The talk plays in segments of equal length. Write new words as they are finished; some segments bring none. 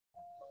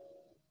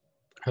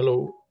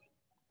Hello,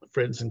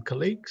 friends and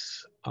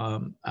colleagues.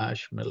 I'm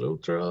Ash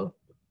Malhotra.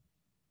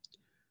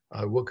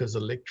 I work as a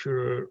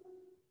lecturer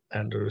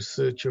and a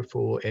researcher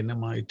for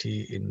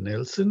NMIT in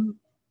Nelson.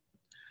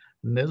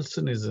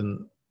 Nelson is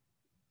in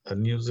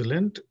New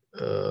Zealand.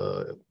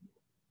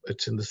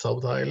 It's in the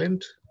South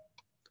Island.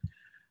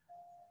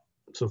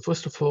 So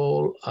first of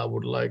all, I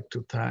would like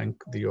to thank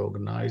the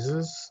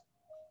organizers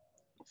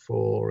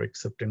for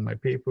accepting my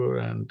paper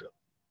and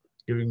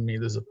giving me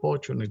this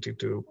opportunity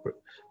to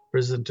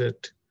present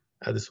it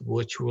at this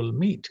virtual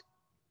meet.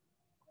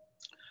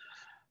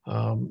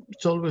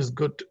 It's always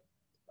good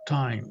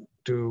time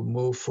to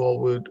move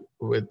forward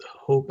with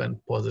hope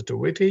and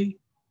positivity.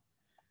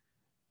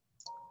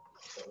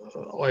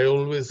 I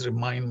always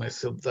remind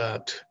myself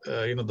that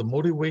the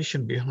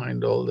motivation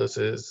behind all this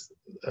is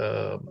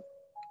uh,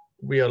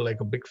 we are like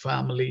a big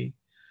family,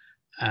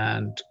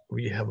 and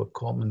we have a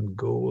common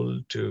goal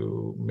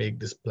to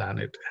make this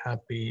planet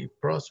happy,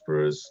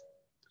 prosperous,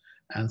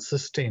 and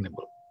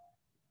sustainable.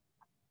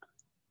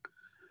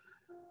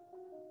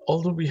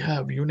 Although we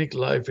have unique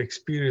life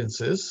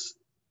experiences,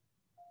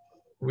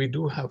 we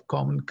do have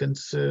common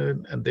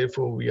concern, and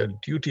therefore we are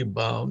duty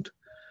bound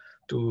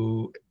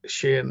to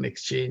share and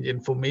exchange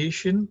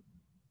information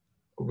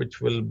which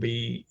will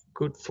be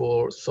good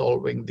for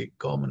solving the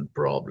common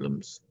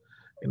problems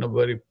in a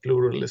very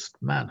pluralist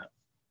manner.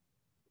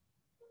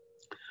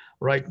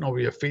 Right now,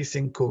 we are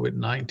facing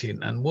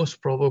COVID-19, and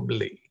most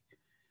probably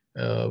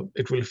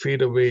it will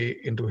fade away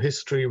into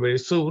history very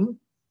soon.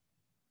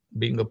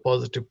 Being a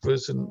positive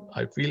person,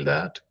 I feel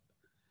that.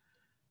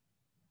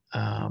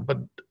 But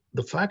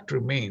the fact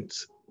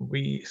remains,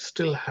 we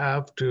still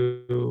have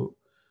to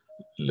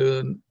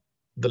learn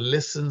the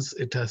lessons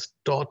it has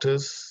taught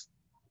us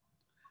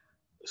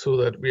so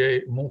that we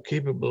are more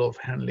capable of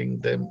handling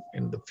them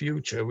in the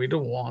future. We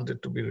don't want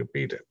it to be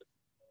repeated.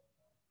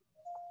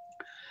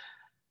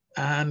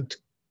 And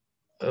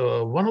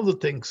one of the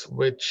things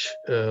which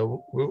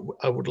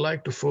I would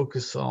like to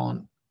focus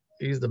on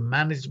is the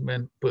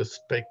management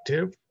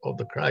perspective of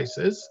the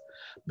crisis,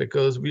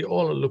 because we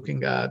all are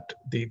looking at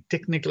the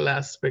technical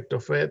aspect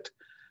of it,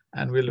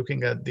 and we're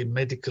looking at the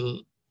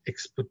medical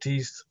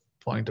expertise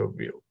point of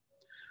view.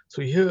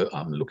 So here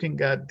I'm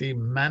looking at the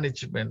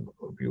management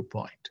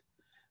viewpoint,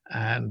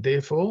 and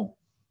therefore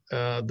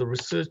the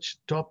research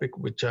topic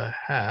which I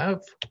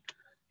have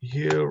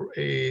here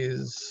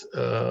is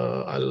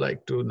I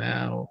like to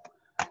now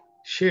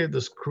share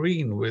the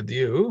screen with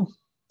you.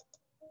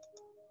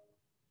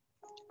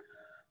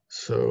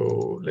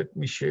 So let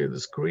me share the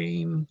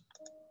screen,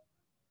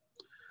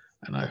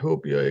 and I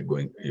hope you're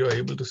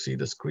able to see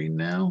the screen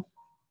now.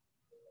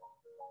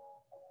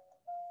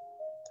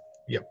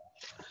 Yep.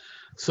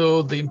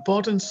 So the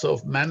importance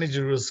of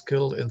managerial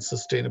skill in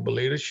sustainable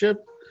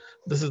leadership.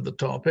 This is the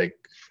topic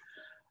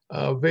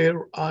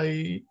where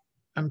I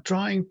am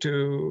trying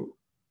to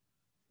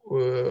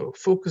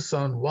focus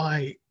on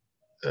why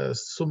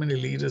so many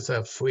leaders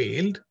have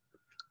failed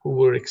who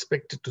were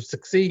expected to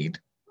succeed,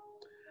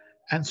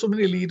 and so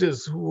many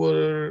leaders who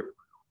were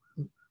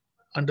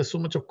under so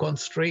much of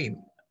constraint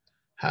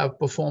have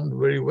performed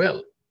very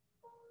well.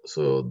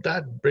 So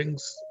that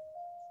brings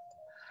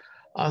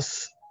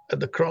us at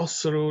the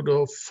crossroad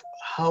of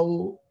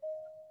how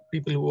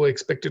people who were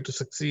expected to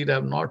succeed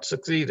have not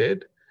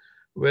succeeded,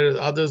 whereas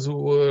others who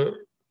were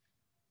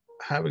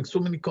having so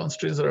many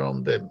constraints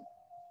around them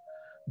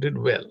did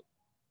well.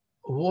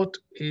 What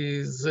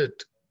is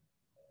it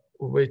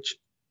which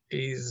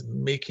is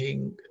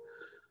making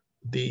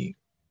the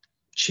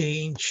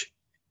change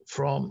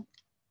from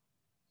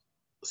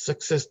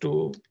success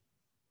to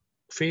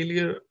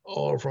failure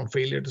or from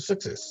failure to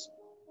success?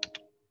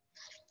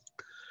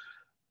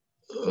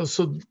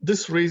 So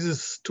this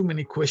raises too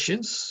many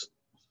questions,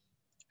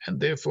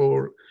 and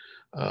therefore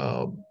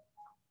uh,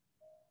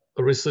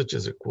 research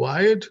is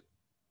required.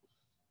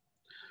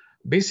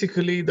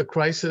 Basically, the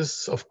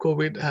crisis of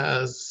COVID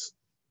has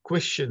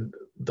questioned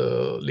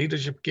the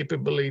leadership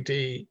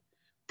capability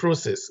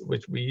process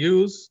which we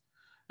use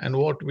and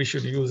what we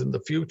should use in the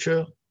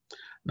future.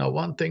 Now,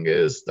 one thing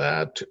is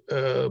that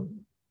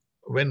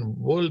when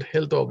World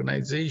Health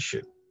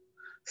Organization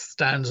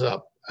stands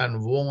up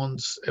and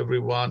warns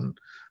everyone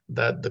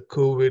that the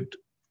COVID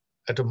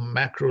at a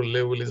macro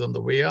level is on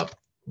the way up,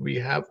 we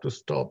have to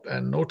stop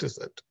and notice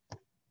it.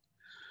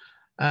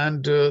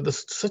 And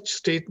such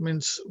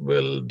statements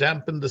will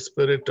dampen the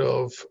spirit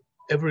of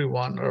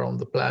everyone around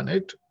the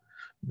planet,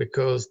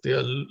 because they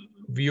are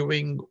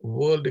viewing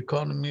world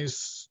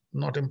economies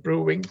not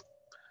improving,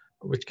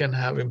 which can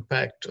have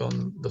impact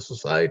on the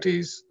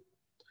societies.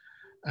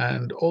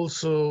 And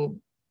also,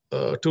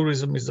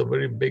 tourism is a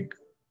very big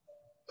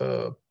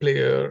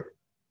player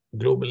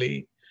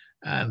globally,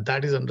 and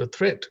that is under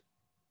threat.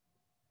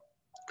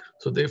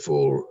 So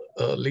therefore,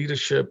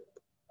 leadership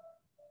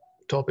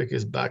topic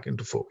is back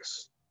into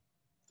focus.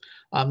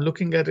 I'm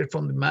looking at it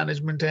from the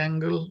management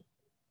angle,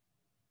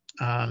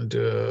 and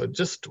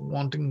just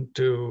wanting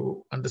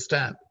to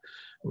understand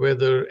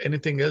whether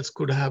anything else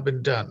could have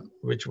been done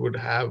which would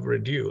have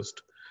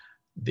reduced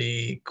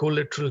the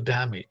collateral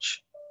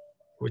damage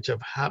which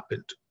have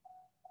happened,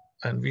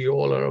 and we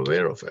all are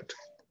aware of it.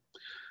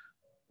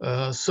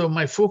 So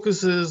my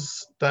focus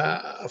is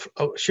that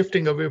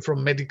shifting away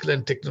from medical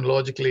and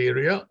technological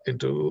area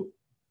into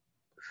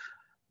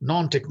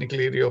non-technical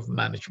area of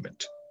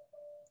management.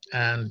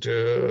 And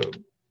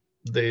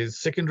there is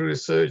secondary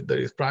research, there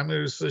is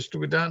primary research to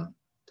be done.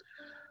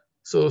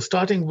 So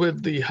starting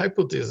with the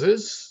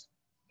hypothesis,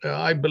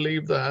 I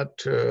believe that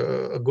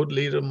a good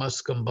leader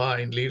must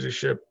combine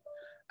leadership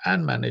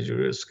and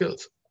managerial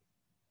skills.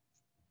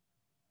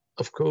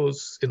 Of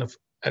course,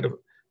 at a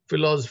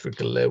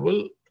philosophical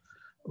level,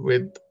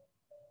 with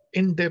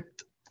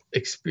in-depth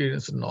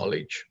experience and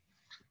knowledge.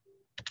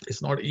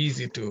 It's not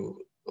easy to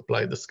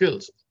apply the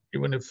skills,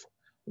 even if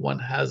one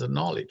has a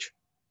knowledge.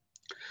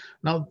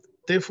 Now,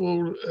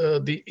 therefore,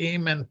 the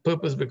aim and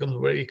purpose becomes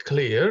very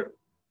clear.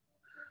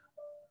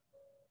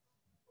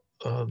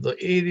 The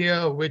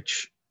area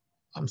which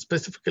I'm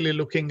specifically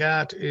looking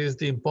at is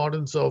the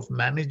importance of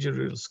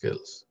managerial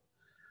skills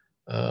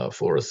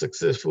for a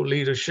successful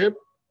leadership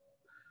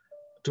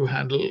to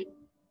handle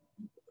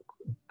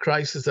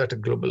crisis at a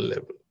global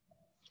level.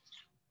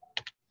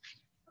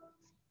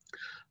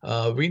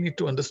 We need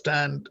to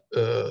understand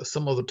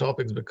some of the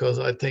topics because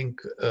I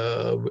think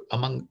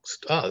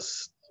amongst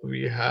us,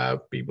 we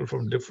have people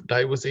from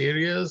diverse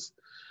areas.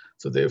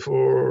 So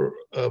therefore,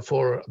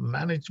 for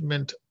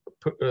management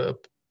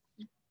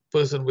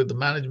person with the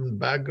management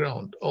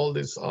background, all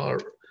these are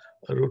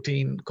a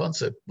routine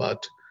concept,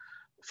 but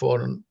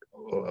for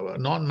a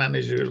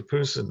non-managerial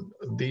person,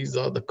 these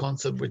are the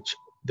concepts which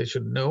they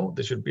should know,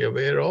 they should be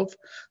aware of.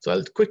 So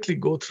I'll quickly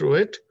go through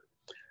it.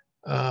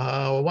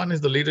 One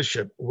is the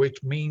leadership,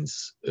 which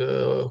means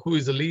who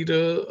is a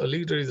leader? A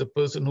leader is a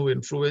person who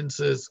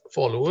influences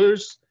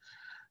followers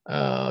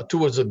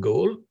towards a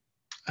goal,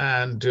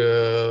 and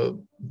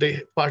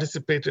they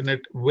participate in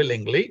it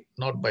willingly,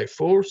 not by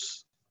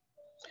force.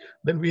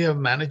 Then we have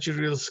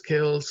managerial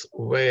skills,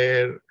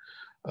 where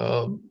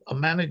a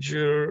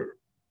manager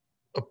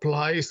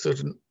applies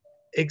certain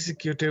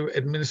executive,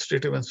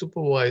 administrative, and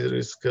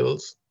supervisory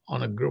skills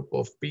on a group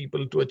of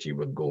people to achieve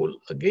a goal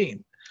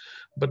again.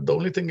 But the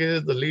only thing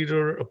is the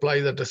leader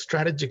applies at a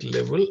strategic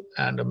level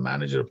and a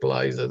manager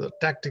applies at a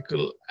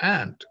tactical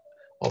and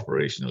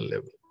operational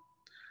level.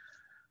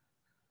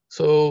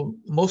 So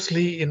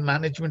mostly in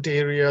management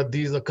area,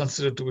 these are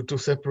considered to be two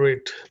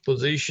separate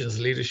positions,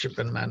 leadership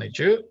and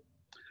manager.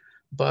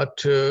 But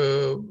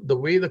the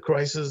way the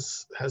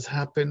crisis has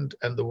happened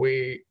and the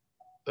way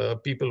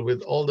people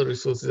with all the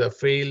resources have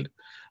failed,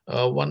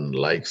 one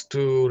likes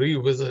to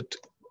revisit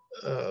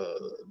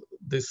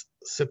this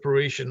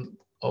separation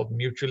of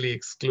mutually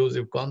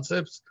exclusive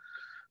concepts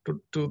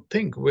to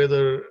think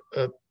whether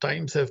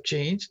times have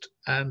changed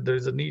and there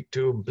is a need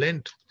to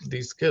blend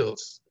these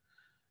skills,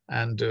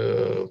 and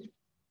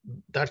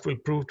that will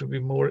prove to be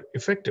more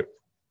effective.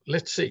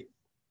 Let's see.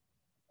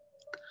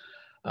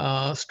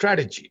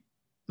 Strategy.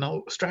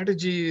 Now,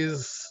 strategy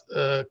is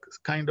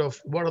kind of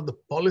what are the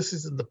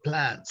policies and the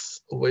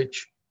plans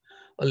which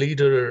a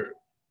leader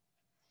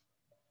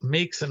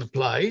makes and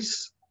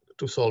applies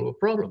to solve a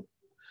problem.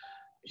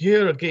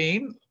 Here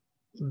again,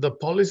 the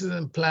policies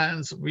and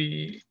plans,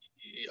 we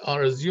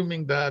are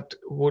assuming that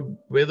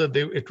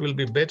it will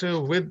be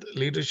better with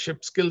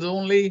leadership skills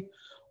only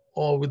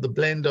or with the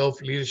blend of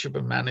leadership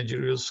and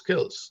managerial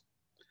skills.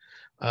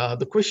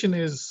 The question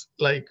is,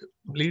 like,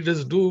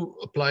 leaders do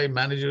apply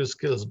managerial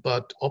skills,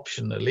 but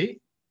optionally.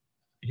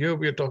 Here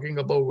we are talking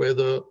about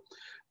whether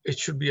it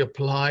should be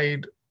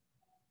applied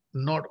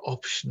not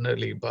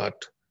optionally,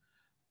 but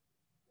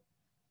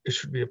it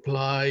should be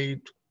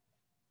applied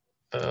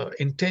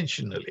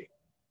intentionally.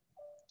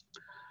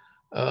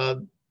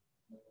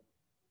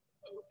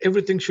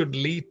 Everything should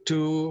lead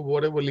to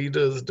whatever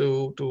leaders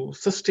do to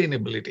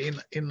sustainability.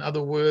 In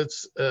other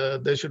words,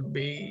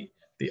 the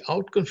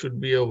outcome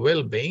should be a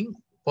well-being,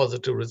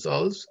 positive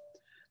results,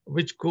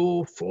 which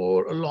go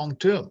for a long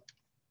term.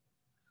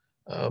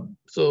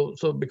 So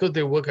because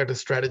they work at a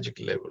strategic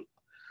level.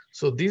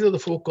 So these are the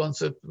four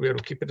concepts we have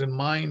to keep it in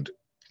mind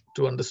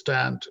to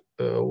understand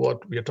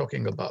what we are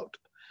talking about.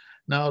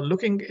 Now,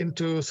 looking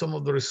into some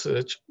of the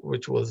research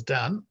which was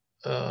done,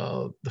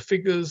 the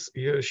figures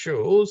here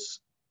shows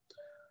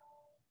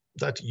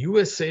that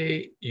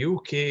USA,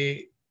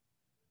 UK,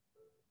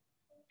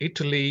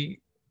 Italy,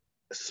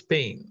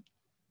 Spain,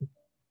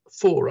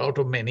 4 out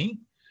of many,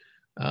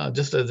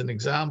 just as an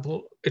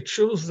example, it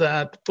shows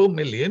that per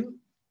million,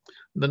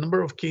 the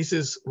number of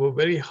cases were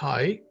very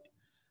high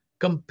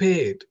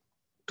compared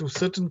to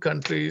certain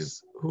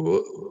countries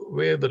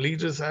where the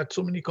leaders had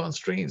so many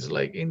constraints,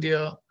 like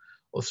India,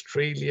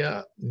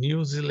 Australia,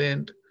 New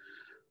Zealand.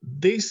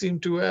 They seem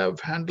to have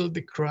handled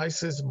the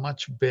crisis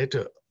much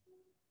better.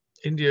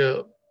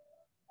 India,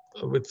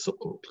 with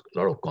a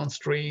lot of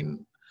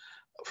constraint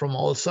from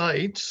all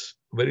sides,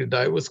 very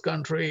diverse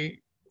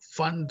country,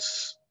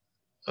 funds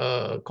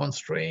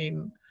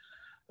constraint,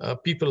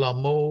 people are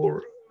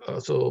more,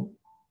 so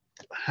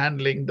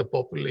handling the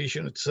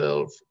population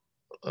itself,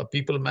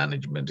 people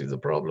management is a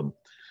problem.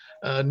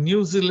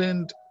 New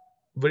Zealand,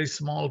 very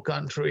small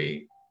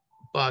country,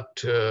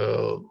 but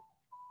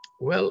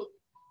well,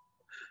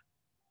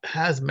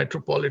 has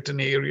metropolitan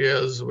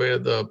areas where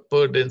the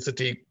per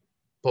density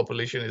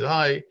population is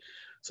high.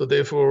 So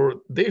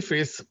therefore, they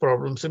face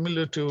problems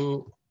similar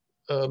to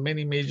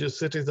many major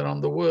cities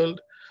around the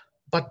world,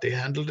 but they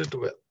handled it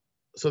well.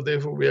 So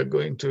therefore, we are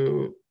going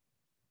to,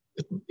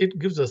 it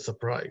gives us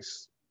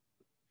surprise.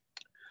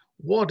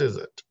 What is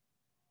it?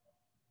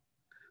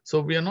 So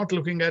we are not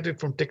looking at it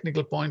from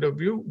technical point of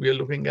view. We are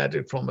looking at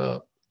it from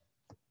a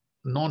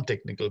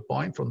non-technical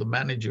point, from the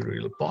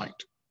managerial point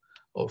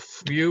of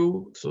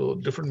view. So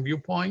different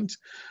viewpoints.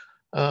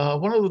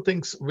 One of the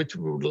things which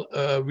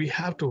we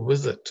have to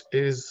visit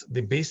is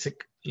the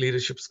basic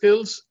leadership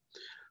skills.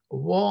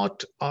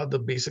 What are the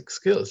basic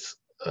skills?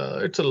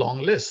 It's a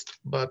long list,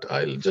 but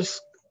I'll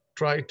just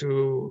try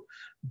to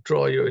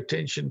draw your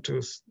attention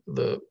to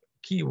the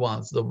key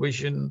ones: the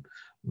vision,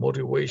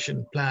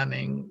 motivation,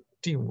 planning,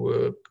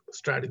 teamwork,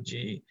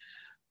 strategy,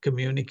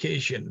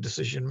 communication,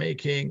 decision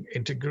making,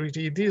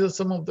 integrity. These are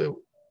some of the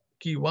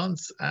key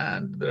ones,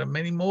 and there are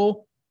many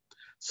more.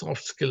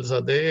 Soft skills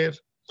are there.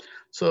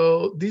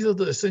 So these are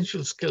the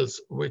essential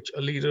skills which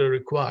a leader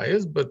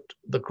requires, but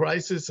the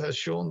crisis has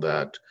shown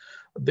that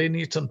they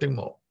need something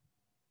more.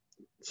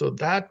 So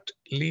that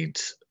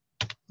leads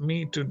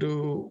me to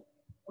do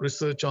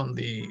research on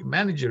the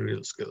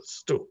managerial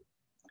skills too.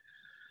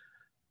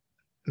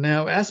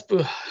 Now, as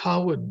per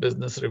Harvard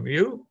Business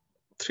Review,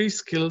 3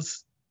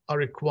 skills are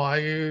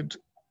required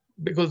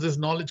because this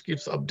knowledge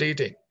keeps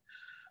updating.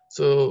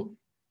 So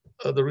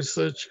the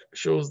research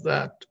shows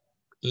that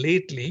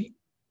lately,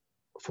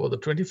 for the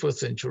 21st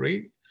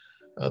century,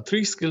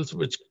 3 skills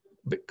which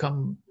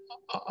come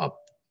up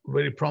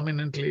very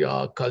prominently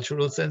are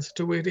cultural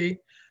sensitivity,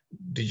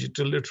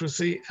 digital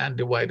literacy, and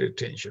divided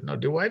attention. Now,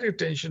 divided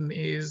attention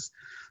is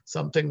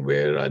something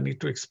where I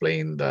need to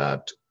explain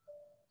that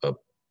a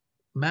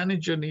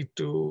manager need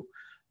to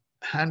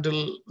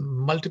handle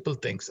multiple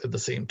things at the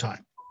same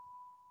time.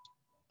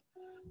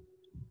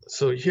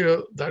 So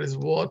here, that is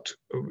what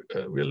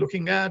we're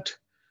looking at.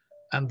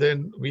 And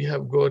then we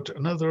have got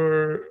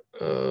another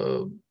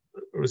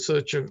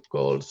researcher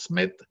called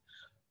Smith.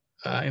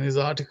 In his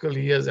article,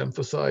 he has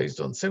emphasized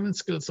on 7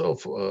 skills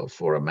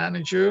for a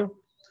manager.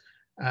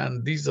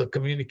 And these are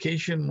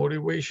communication,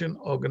 motivation,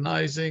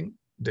 organizing,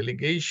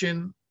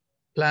 delegation,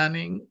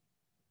 planning,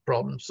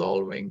 problem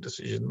solving,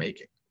 decision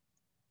making.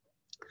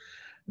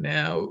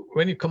 Now,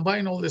 when you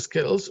combine all these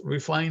skills, we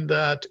find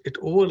that it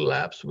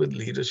overlaps with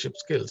leadership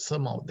skills,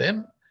 some of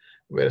them,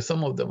 where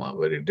some of them are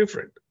very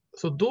different.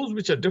 So those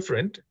which are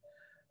different,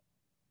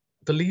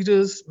 the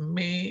leaders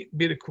may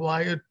be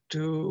required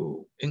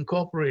to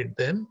incorporate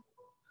them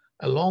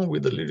along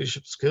with the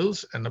leadership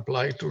skills and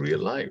apply it to real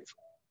life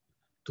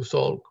to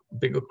solve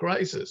bigger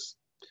crises.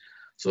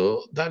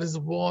 So that is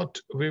what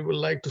we would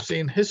like to say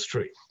in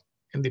history,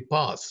 in the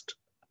past,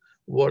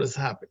 what has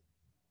happened.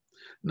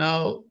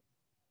 Now,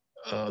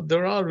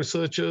 there are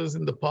researchers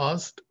in the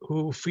past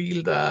who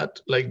feel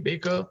that, like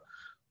Baker,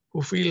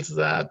 who feels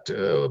that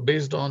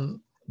based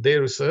on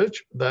their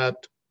research,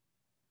 that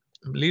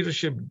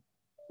leadership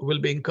will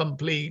be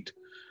incomplete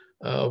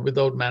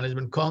without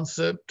management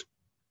concept,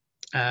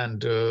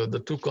 and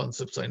the 2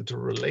 concepts are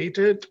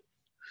interrelated.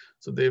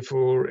 So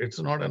therefore, it's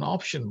not an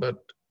option, but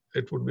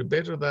it would be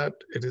better that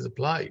it is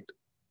applied.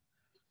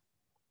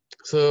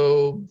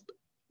 So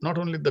not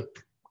only the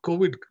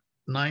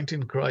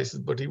COVID-19 crisis,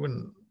 but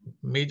even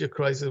major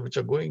crises which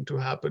are going to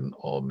happen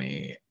or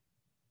may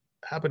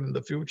happen in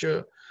the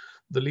future,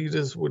 the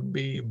leaders would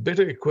be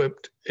better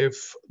equipped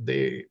if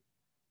they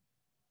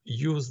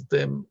use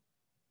them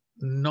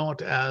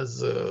not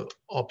as an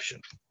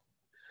option,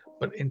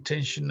 but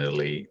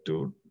intentionally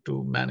to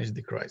manage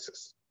the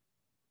crisis.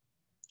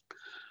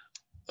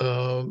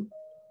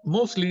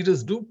 Most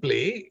leaders do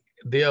play.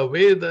 They are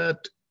aware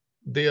that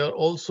they are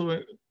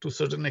also, to a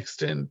certain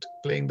extent,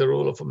 playing the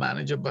role of a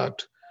manager,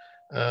 but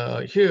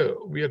here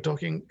we are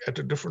talking at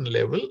a different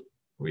level.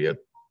 We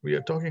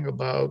are talking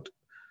about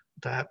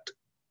that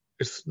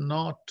it's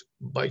not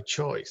by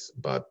choice,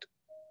 but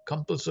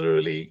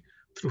compulsorily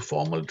through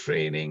formal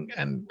training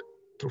and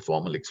through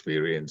formal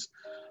experience,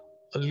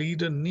 a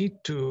leader need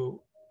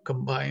to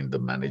combine the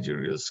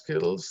managerial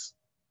skills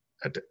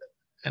at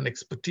an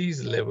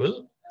expertise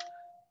level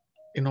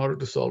in order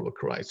to solve a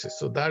crisis.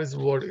 So that is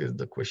what is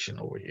the question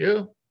over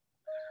here.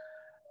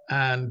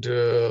 And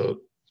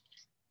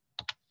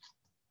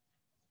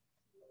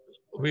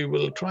we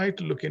will try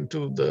to look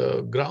into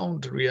the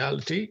ground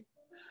reality,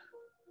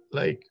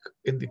 like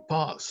in the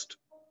past,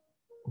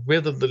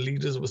 whether the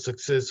leaders were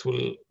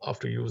successful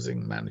after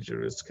using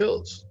managerial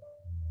skills.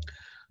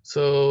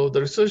 So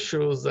the research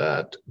shows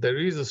that there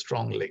is a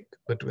strong link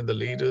between the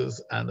leaders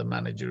and the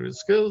managerial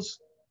skills.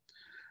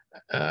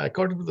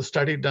 According to the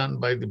study done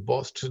by the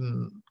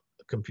Boston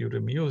Computer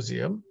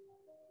Museum,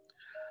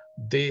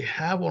 they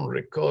have on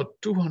record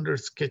 200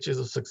 sketches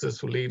of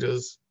successful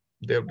leaders.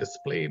 They have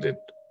displayed it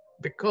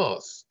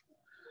because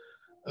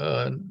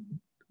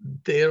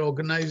their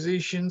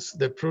organizations,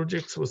 their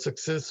projects were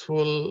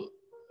successful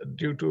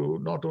due to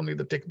not only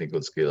the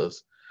technical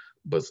skills,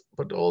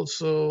 but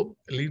also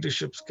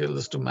leadership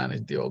skills to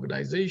manage the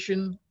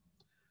organization,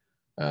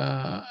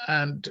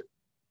 and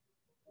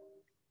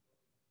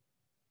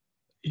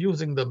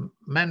using the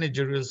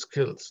managerial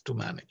skills to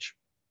manage.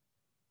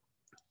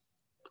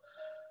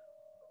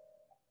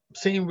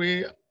 Same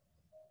way,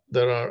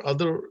 there are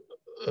other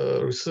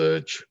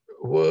research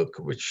work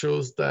which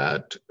shows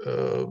that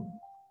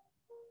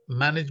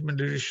management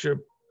leadership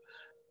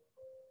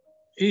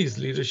is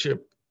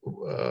leadership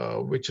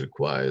which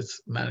requires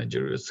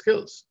managerial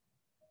skills.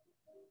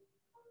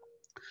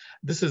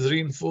 This is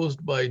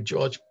reinforced by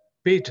George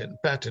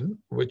Patton,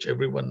 which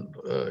everyone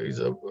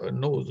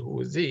knows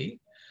who is he.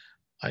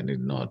 I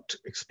need not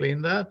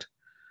explain that.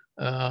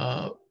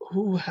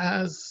 Who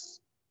has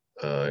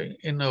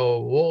in a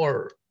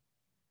war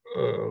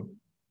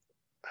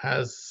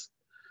has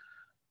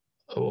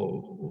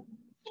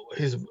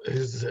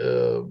his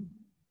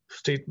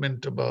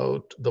statement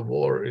about the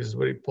war is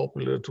very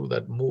popular through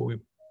that movie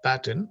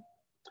Patton,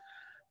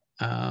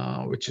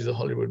 which is a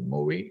Hollywood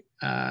movie,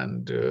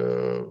 and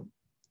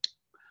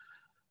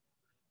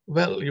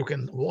well, you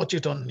can watch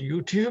it on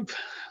YouTube.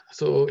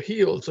 So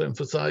he also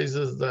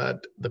emphasizes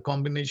that the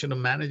combination of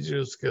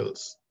managerial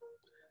skills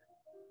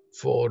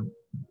for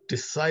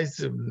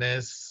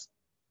decisiveness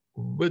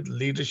with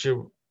leadership,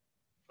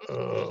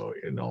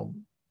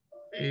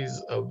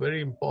 is a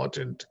very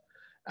important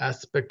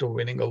aspect of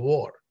winning a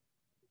war.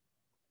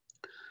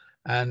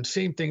 And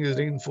same thing is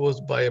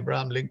reinforced by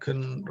Abraham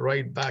Lincoln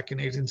right back in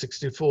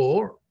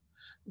 1864,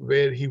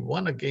 where he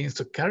won against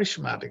a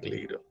charismatic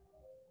leader.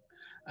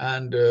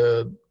 And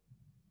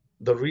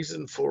the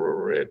reason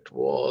for it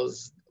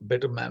was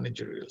better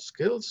managerial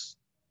skills.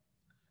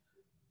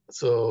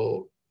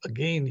 So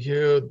again,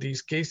 here,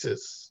 these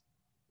cases,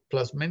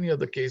 plus many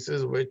other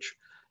cases, which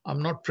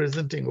I'm not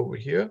presenting over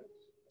here,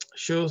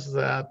 shows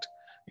that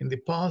in the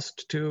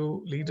past,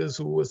 two leaders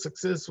who were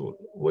successful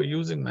were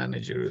using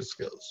managerial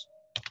skills.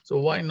 So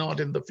why not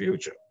in the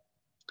future?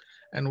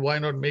 And why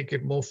not make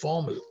it more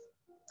formal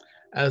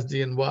as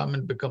the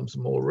environment becomes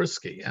more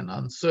risky and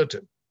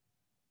uncertain?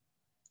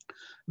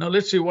 Now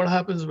let's see what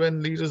happens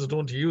when leaders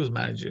don't use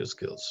managerial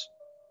skills.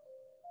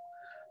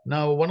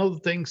 Now, one of the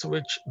things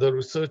which the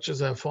researchers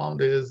have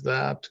found is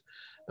that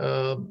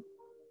uh,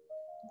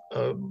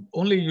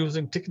 only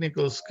using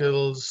technical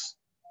skills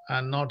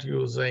and not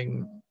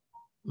using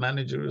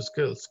managerial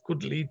skills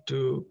could lead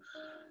to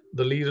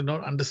the leader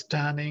not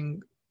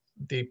understanding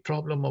the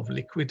problem of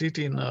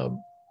liquidity in a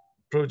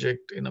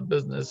project, in a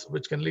business,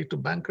 which can lead to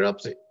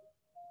bankruptcy.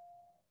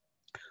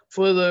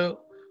 Further,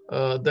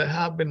 there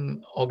have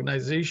been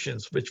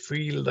organizations which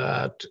feel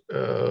that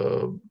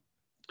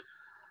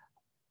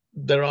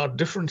there are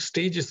different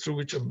stages through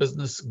which a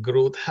business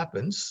growth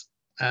happens,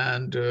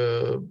 and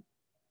a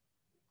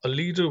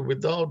leader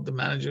without the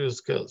managerial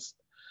skills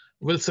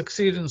will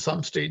succeed in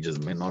some stages,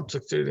 may not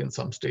succeed in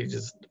some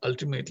stages.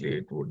 Ultimately,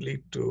 it would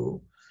lead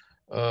to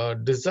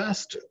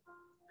disaster.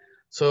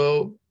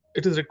 So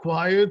it is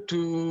required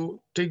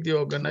to take the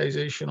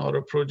organization or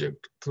a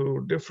project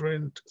through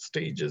different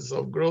stages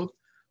of growth.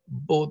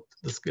 Both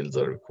the skills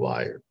are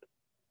required.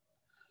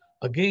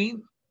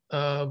 Again,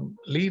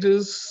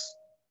 leaders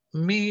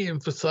may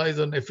emphasize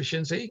on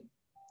efficiency,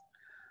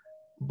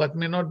 but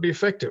may not be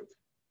effective,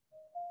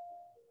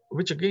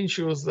 which again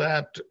shows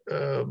that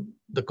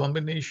the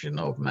combination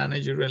of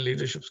managerial and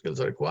leadership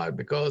skills are required,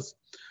 because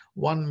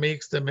one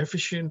makes them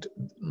efficient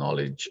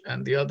knowledge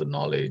and the other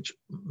knowledge,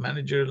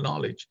 managerial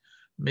knowledge,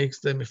 makes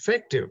them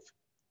effective,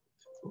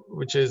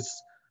 which is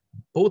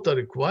both are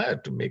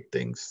required to make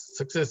things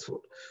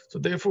successful. So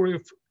therefore,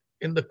 if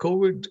in the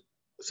COVID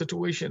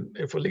situation,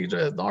 if a leader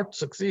has not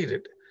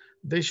succeeded,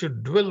 they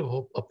should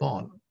dwell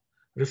upon,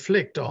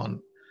 reflect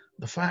on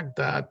the fact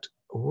that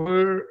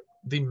were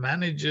the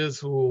managers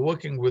who were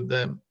working with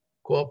them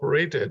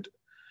cooperated,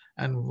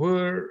 and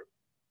were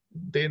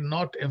they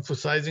not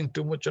emphasizing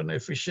too much on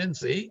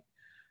efficiency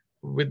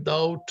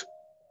without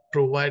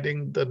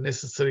providing the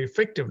necessary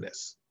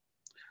effectiveness.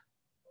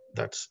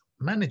 That's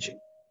managing.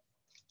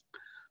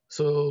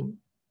 So,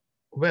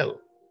 well,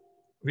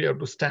 we have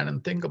to stand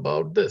and think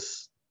about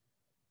this.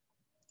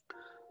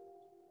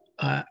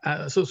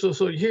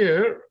 So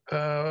here,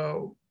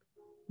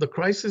 the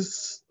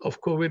crisis of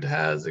COVID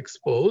has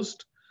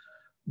exposed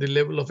the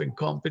level of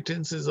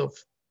incompetencies of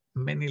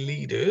many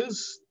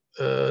leaders,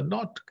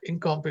 not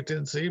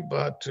incompetency,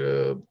 but,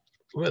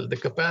 well, the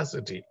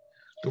capacity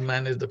to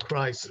manage the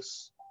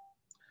crisis.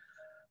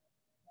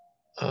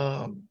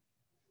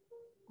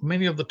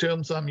 Many of the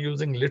terms I'm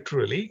using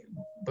literally,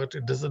 but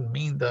it doesn't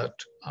mean that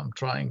I'm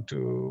trying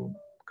to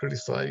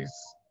criticize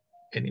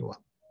anyone.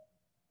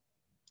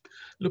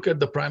 Look at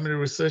the primary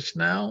research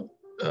now.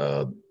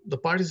 The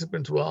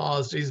participants were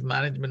asked, is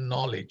management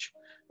knowledge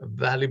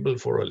valuable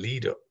for a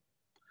leader?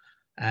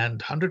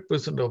 And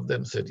 100% of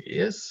them said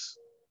yes.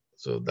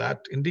 So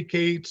that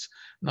indicates,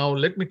 now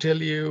let me tell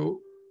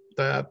you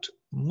that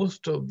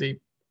most of the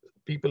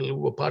people who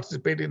were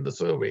participating in the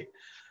survey,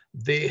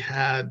 they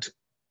had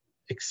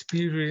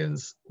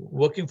experience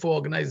working for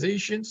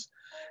organizations,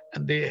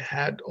 and they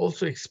had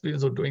also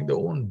experience of doing their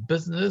own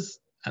business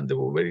and they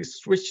were very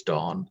switched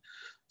on.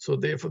 So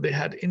therefore they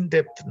had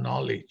in-depth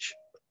knowledge,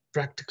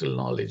 practical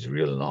knowledge,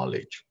 real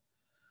knowledge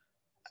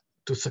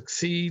to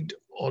succeed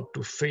or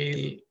to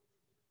fail,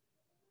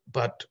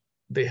 but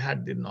they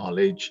had the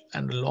knowledge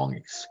and long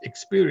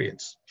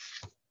experience.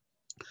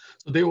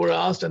 So they were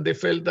asked and they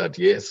felt that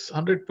yes,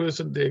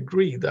 100% they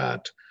agree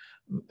that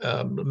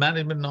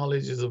management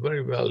knowledge is a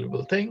very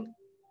valuable thing.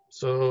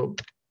 So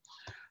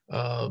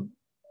uh,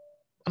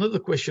 another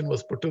question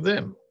was put to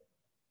them,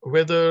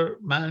 whether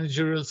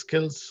managerial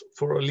skills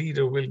for a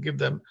leader will give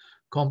them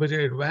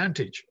competitive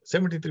advantage.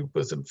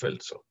 73%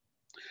 felt so.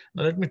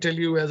 Now, let me tell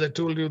you, as I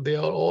told you, they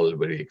are all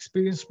very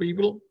experienced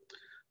people.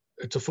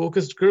 It's a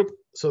focused group.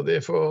 So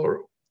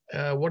therefore,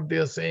 what they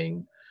are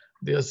saying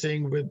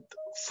with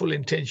full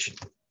intention.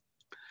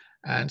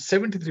 And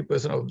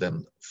 73% of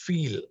them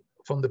feel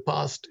from the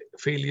past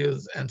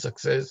failures and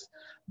success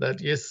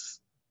that yes,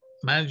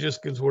 manager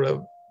skills would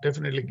have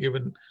definitely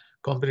given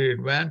competitive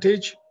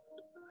advantage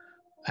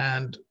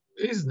and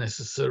is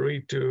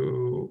necessary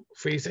to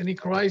face any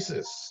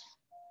crisis.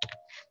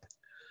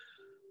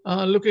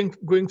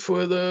 Going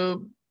further,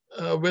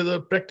 whether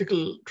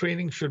practical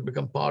training should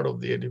become part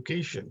of the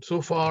education.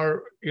 So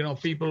far,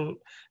 people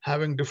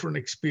having different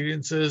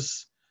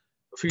experiences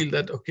feel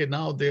that, okay,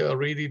 now they are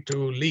ready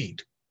to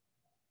lead,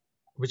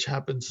 which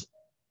happens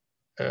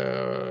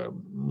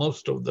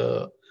most of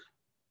the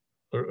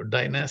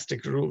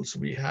dynastic rules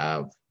we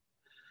have,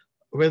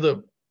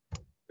 whether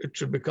it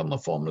should become a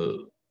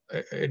formal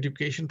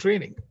education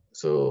training.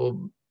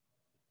 So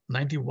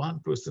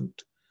 91%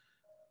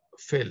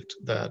 felt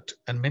that,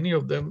 and many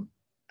of them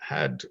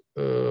had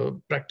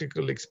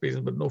practical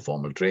experience but no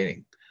formal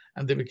training,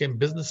 and they became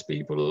business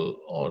people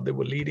or they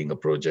were leading a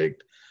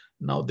project.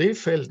 Now they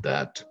felt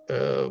that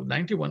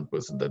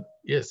 91% that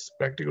yes,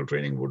 practical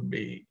training would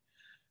be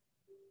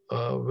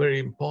a very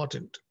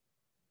important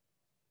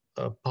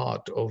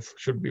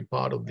should be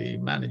part of the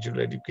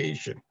managerial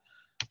education.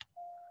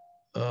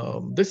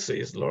 This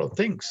says a lot of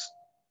things.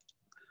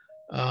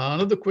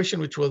 Another question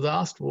which was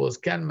asked was,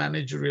 can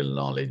managerial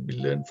knowledge be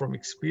learned from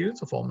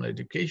experience or formal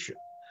education?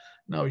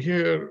 Now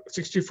here,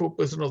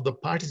 64% of the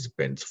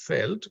participants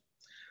felt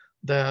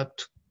that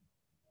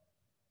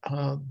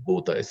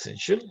both are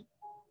essential,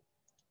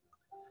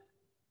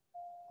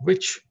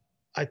 which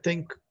I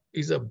think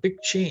is a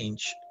big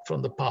change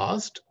from the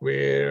past,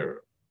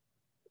 where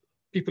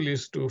people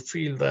used to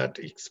feel that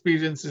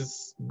experience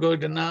is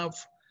good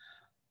enough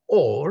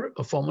or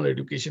a formal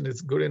education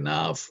is good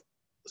enough.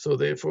 So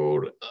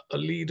therefore, a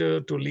leader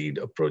to lead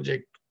a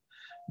project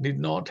need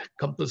not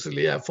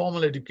compulsorily have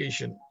formal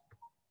education,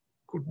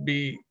 could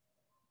be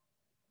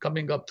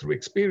coming up through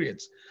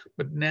experience.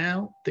 But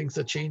now things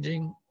are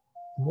changing.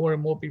 More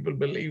and more people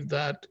believe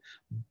that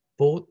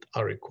both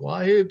are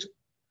required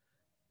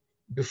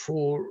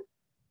before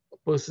a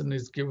person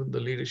is given the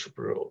leadership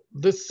role.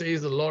 This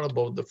says a lot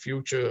about the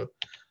future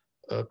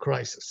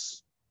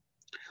crisis.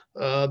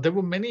 There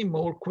were many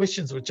more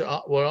questions which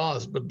were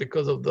asked, but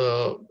because of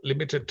the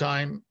limited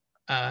time,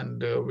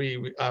 and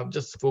I've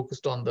just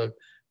focused on the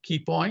key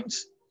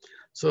points.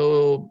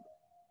 So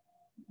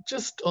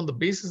just on the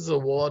basis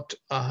of what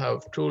I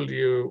have told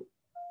you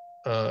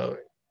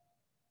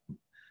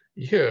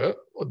here,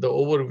 the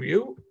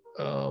overview,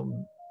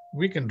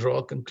 we can draw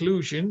a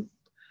conclusion.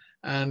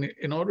 And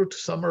in order to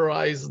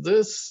summarize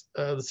this,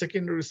 the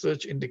secondary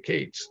research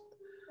indicates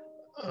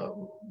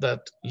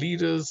that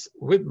leaders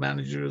with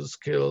managerial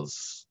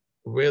skills,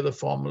 whether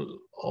formal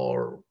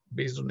or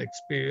based on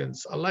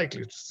experience, are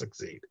likely to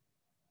succeed.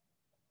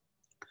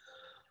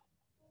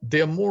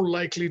 They are more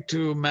likely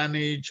to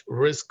manage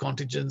risk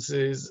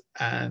contingencies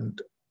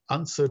and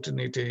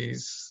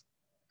uncertainties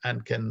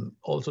and can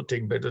also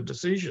take better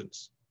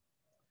decisions.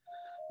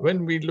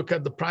 When we look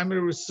at the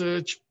primary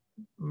research,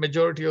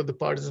 majority of the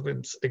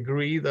participants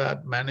agree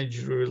that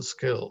managerial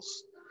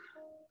skills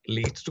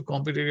leads to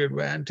competitive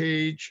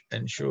advantage,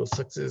 ensures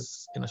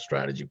success in a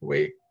strategic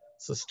way,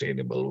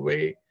 sustainable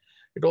way.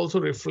 It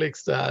also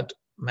reflects that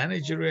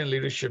managerial and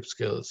leadership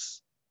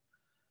skills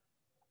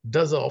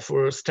does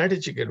offer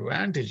strategic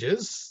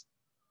advantages,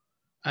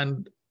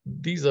 and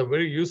these are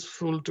very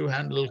useful to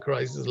handle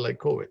crises like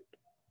COVID,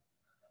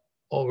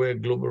 or where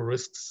global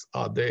risks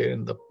are there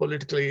in the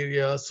political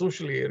areas,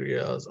 social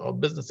areas, or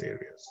business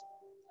areas.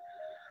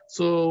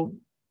 So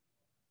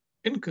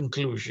in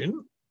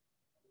conclusion,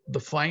 the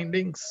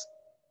findings,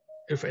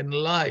 if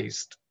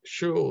analyzed,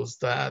 shows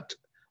that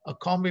a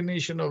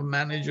combination of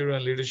managerial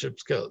and leadership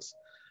skills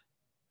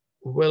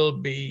will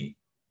be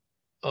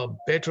a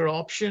better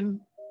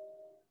option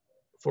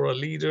for a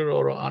leader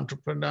or an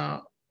entrepreneur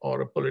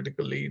or a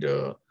political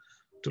leader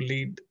to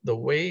lead the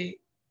way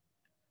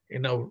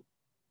in a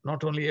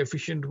not only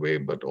efficient way,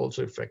 but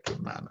also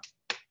effective manner.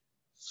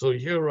 So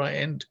here I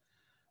end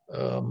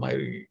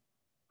my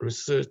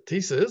research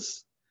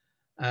thesis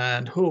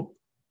and hope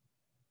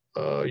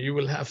you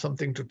will have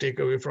something to take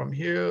away from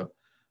here.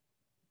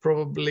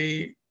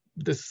 Probably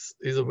this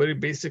is a very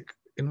basic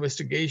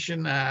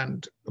investigation,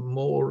 and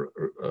more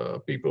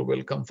people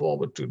will come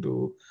forward to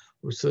do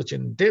research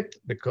in depth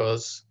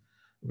because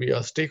we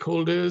are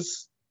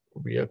stakeholders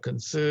We are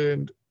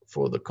concerned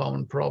for the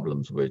common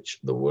problems which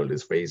the world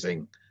is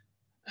facing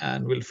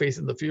and will face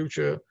in the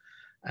future.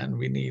 And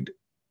we need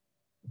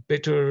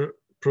better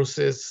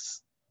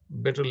process,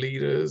 better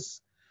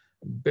leaders,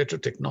 better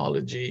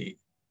technology,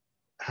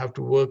 have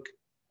to work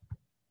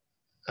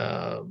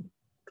uh,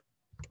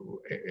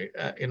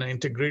 in an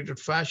integrated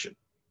fashion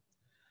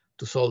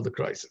to solve the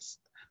crisis.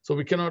 So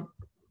we cannot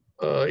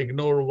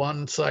ignore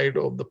one side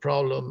of the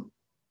problem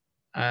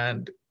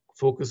and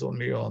focus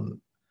only on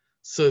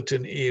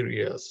certain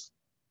areas.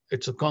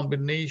 It's a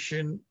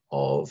combination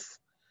of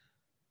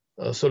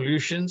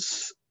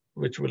solutions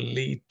which will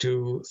lead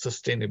to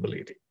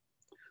sustainability.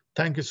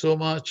 Thank you so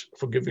much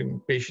for giving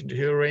patient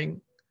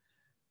hearing,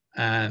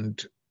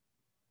 and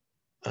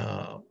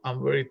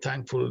I'm very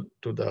thankful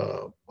to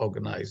the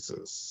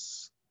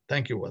organizers.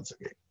 Thank you once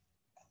again.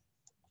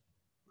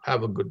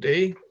 Have a good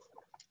day.